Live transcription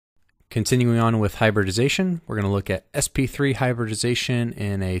Continuing on with hybridization, we're going to look at Sp3 hybridization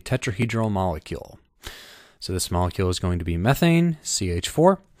in a tetrahedral molecule. So this molecule is going to be methane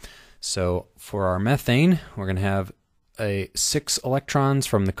Ch4. So for our methane, we're going to have 6 electrons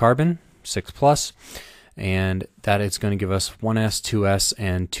from the carbon, 6 plus, and that is going to give us 1s, 2s,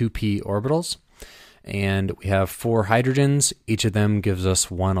 and 2p orbitals. And we have 4 hydrogens. Each of them gives us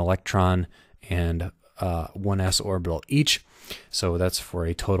 1 electron and 1s orbital each. So that's for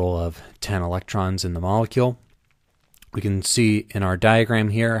a total of 10 electrons in the molecule. We can see in our diagram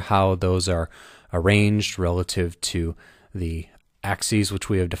here how those are arranged relative to the axes which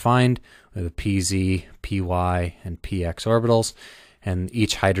we have defined, with the pz, py, and px orbitals, and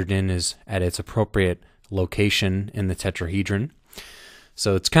each hydrogen is at its appropriate location in the tetrahedron.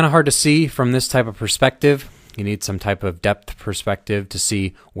 So it's kind of hard to see from this type of perspective. You need some type of depth perspective to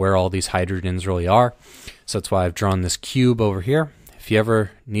see where all these hydrogens really are. So that's why I've drawn this cube over here. If you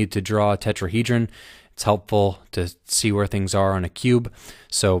ever need to draw a tetrahedron, it's helpful to see where things are on a cube.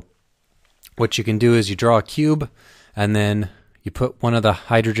 So what you can do is you draw a cube, and then you put one of the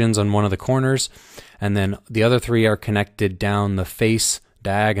hydrogens on one of the corners, and then the other 3 are connected down the face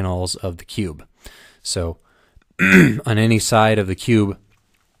diagonals of the cube. So on any side of the cube,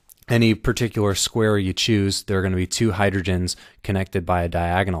 any particular square you choose, there are going to be 2 hydrogens connected by a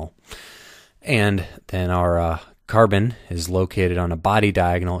diagonal. And then our carbon is located on a body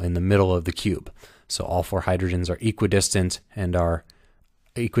diagonal in the middle of the cube. So all 4 hydrogens are equidistant and are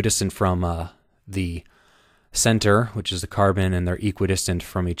equidistant from the center, which is the carbon, and they're equidistant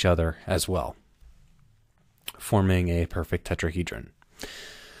from each other as well, forming a perfect tetrahedron.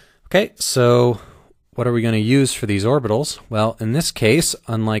 Okay, so what are we going to use for these orbitals? Well, in this case,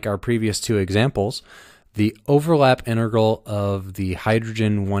 unlike our previous 2 examples, the overlap integral of the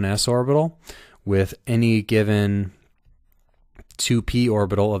hydrogen 1s orbital with any given 2p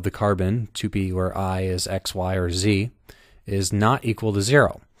orbital of the carbon, 2p where I is x, y, or z, is not equal to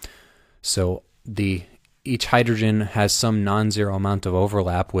 0. So each hydrogen has some non-zero amount of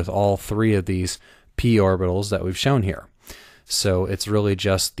overlap with all 3 of these p orbitals that we've shown here. So it's really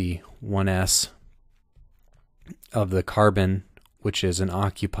just the 1s of the carbon, which is an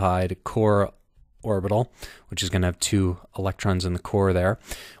occupied core orbital, which is going to have 2 electrons in the core there,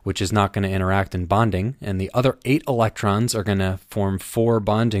 which is not going to interact in bonding, and the other 8 electrons are going to form 4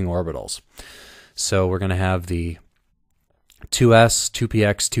 bonding orbitals. So we're going to have the 2s,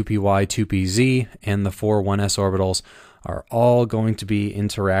 2px, 2py, 2pz, and the 4 1s orbitals are all going to be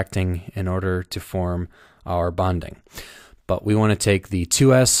interacting in order to form our bonding. But we want to take the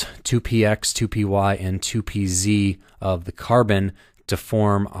 2s, 2px, 2py, and 2pz of the carbon to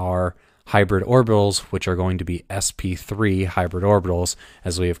form our hybrid orbitals, which are going to be sp3 hybrid orbitals,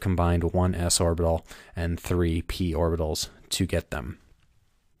 as we have combined 1 s orbital and 3 p orbitals to get them.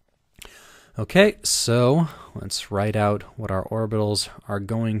 Okay, so let's write out what our orbitals are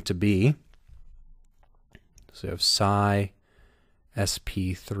going to be. So we have psi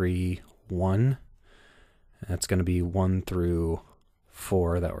sp3 1. That's going to be 1 through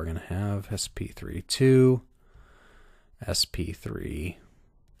 4 that we're going to have. sp3 2, sp3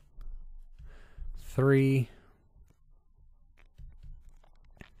 3,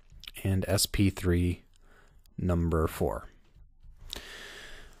 and sp3 number 4.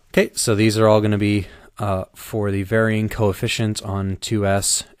 Okay, so these are all going to be for the varying coefficients on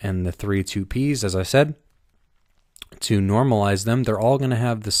 2s and the 3 2p's, as I said. To normalize them, they're all going to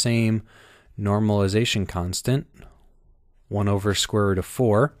have the same normalization constant, 1 over square root of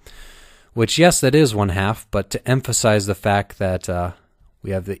 4, which, yes, that is 1/2, but to emphasize the fact that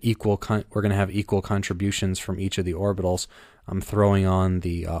we have we're going to have equal contributions from each of the orbitals, I'm throwing on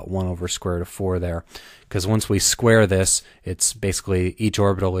the 1 over square root of 4 there, because once we square this, it's basically each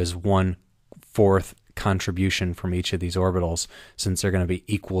orbital is 1/4 contribution from each of these orbitals, since they're going to be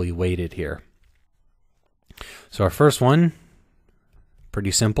equally weighted here. So our first one,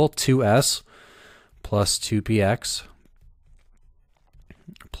 pretty simple, 2s plus 2px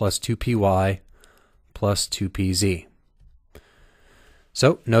plus 2py plus 2pz.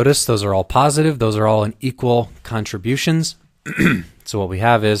 So notice those are all positive. Those are all in equal contributions. So what we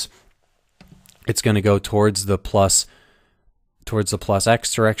have is it's going to go towards the plus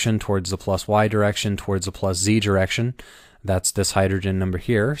x direction, towards the plus y direction, towards the plus z direction. That's this hydrogen number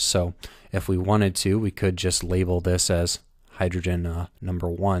here. So if we wanted to, we could just label this as hydrogen number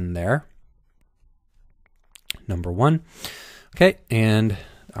 1 there. Number 1. Okay, and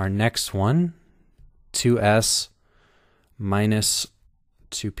our next one, 2s minus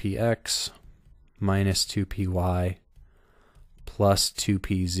 2px minus 2py plus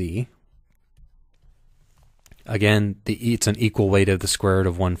 2pz. Again, it's an equal weight of the square root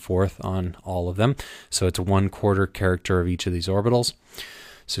of 1/4 on all of them. So it's a 1/4 character of each of these orbitals.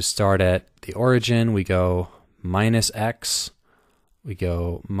 So start at the origin, we go minus x, we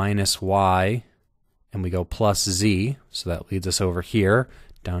go minus y, and we go plus z. So that leads us over here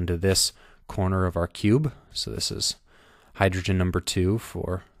down to this corner of our cube. So this is hydrogen number 2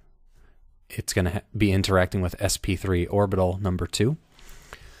 for, it's going to be interacting with sp3 orbital number 2.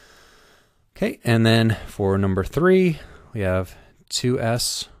 Okay, and then for number 3, we have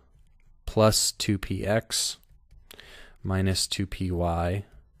 2s plus 2px minus 2py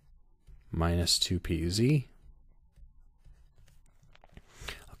minus 2pz.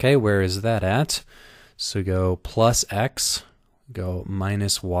 Okay, where is that at? So go plus x, go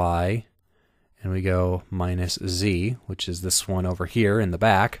minus y, and we go minus z, which is this one over here in the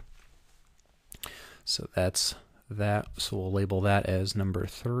back. So that's that. So we'll label that as number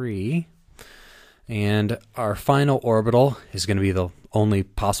 3. And our final orbital is going to be the only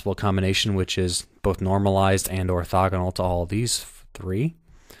possible combination, which is both normalized and orthogonal to all these 3,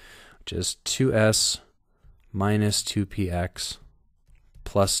 which is 2s minus 2px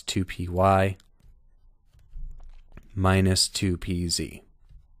plus 2py minus 2pz.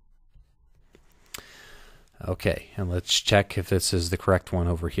 Okay, and let's check if this is the correct one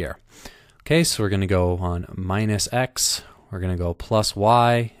over here. Okay, so we're going to go on minus x, we're going to go plus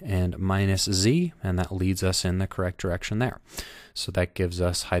y, and minus z, and that leads us in the correct direction there. So that gives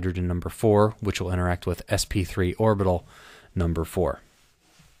us hydrogen number 4, which will interact with sp3 orbital number 4.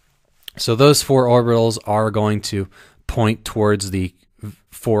 So those 4 orbitals are going to point towards the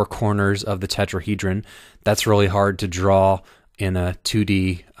 4 corners of the tetrahedron. That's really hard to draw in a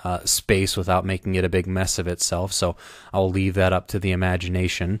 2D space without making it a big mess of itself. So I'll leave that up to the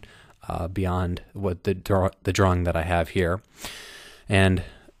imagination beyond what the drawing that I have here. And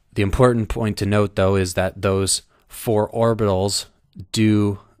the important point to note, though, is that those 4 orbitals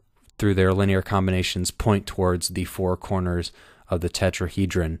do, through their linear combinations, point towards the 4 corners of the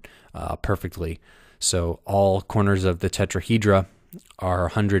tetrahedron perfectly. So all corners of the tetrahedra are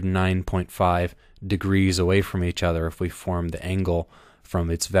 109.5 degrees away from each other if we form the angle from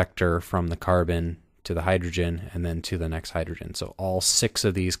its vector from the carbon to the hydrogen and then to the next hydrogen. So all 6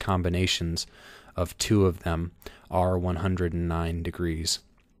 of these combinations of 2 of them are 109 degrees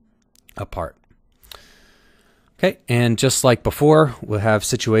apart. Okay, and just like before, we'll have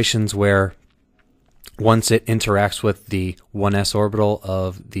situations where once it interacts with the 1s orbital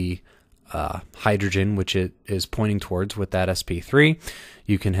of the hydrogen, which it is pointing towards with that sp3,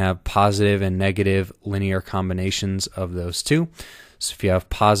 you can have positive and negative linear combinations of those 2. So if you have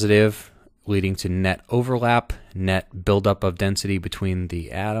positive leading to net overlap, net buildup of density between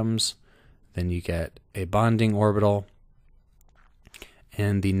the atoms, then you get a bonding orbital.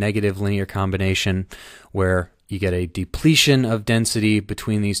 And the negative linear combination where you get a depletion of density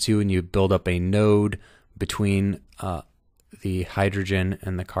between these 2 and you build up a node between the hydrogen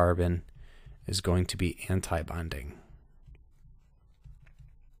and the carbon, is going to be anti-bonding.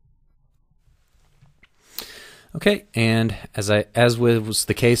 Okay, and as was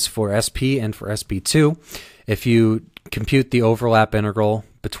the case for sp and for sp2, if you compute the overlap integral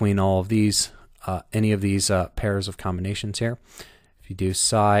between all of these, any of these pairs of combinations here, if you do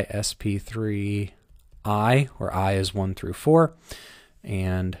psi sp3 I, where I is 1 through 4,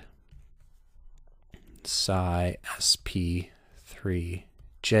 and psi sp3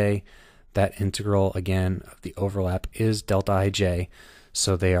 j, that integral again of the overlap is delta ij.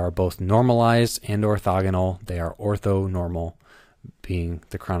 So they are both normalized and orthogonal. They are orthonormal, being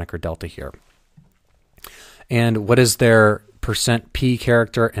the Kronecker delta here. And what is their %p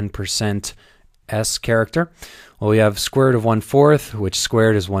character and %s character? Well, we have square root of 1/4, which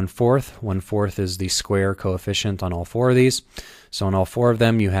squared is 1/4. 1/4 is the square coefficient on all 4 of these. So on all 4 of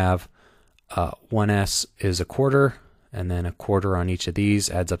them, you have 1s is 1/4, and then 1/4 on each of these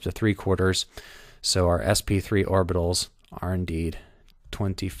adds up to 3/4. So our sp3 orbitals are indeed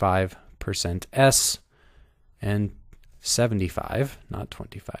 25% s and 75, not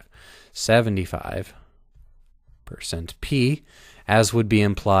 25, 75% p, as would be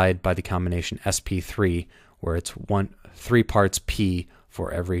implied by the combination sp3, where it's 3 parts p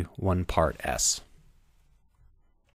for every 1 part s.